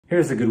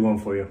Here's a good one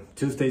for you.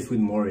 Tuesdays with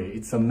Morrie.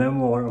 It's a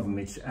memoir of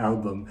Mitch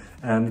Albom,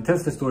 and it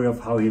tells the story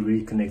of how he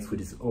reconnects with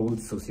his old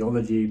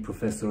sociology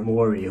professor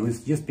Morrie,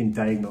 who's just been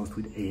diagnosed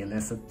with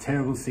ALS, a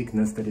terrible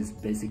sickness that is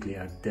basically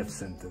a death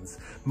sentence.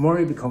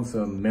 Morrie becomes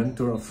a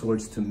mentor of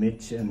sorts to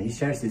Mitch, and he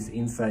shares his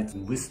insights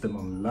and wisdom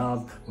on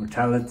love,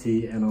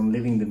 mortality, and on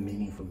living the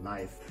meaningful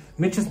life.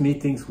 Mitch's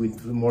meetings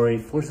with Morrie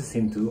forces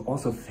him to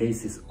also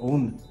face his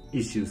own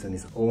issues and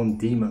his own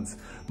demons.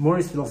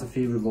 Morrie's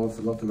philosophy revolves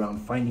a lot around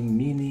finding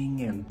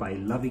meaning and by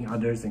loving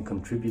others and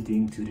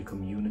contributing to the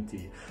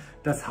community.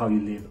 That's how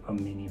you live a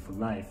meaningful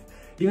life.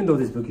 Even though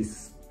this book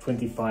is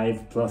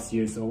 25 plus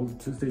years old,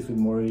 Tuesdays with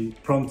Morrie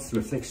prompts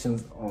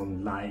reflections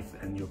on life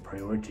and your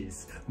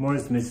priorities.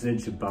 Morrie's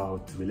message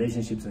about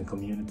relationships and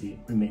community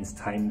remains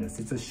timeless.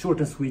 It's a short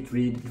and sweet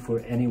read for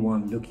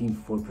anyone looking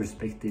for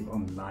perspective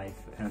on life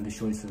and the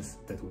choices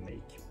that we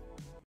make.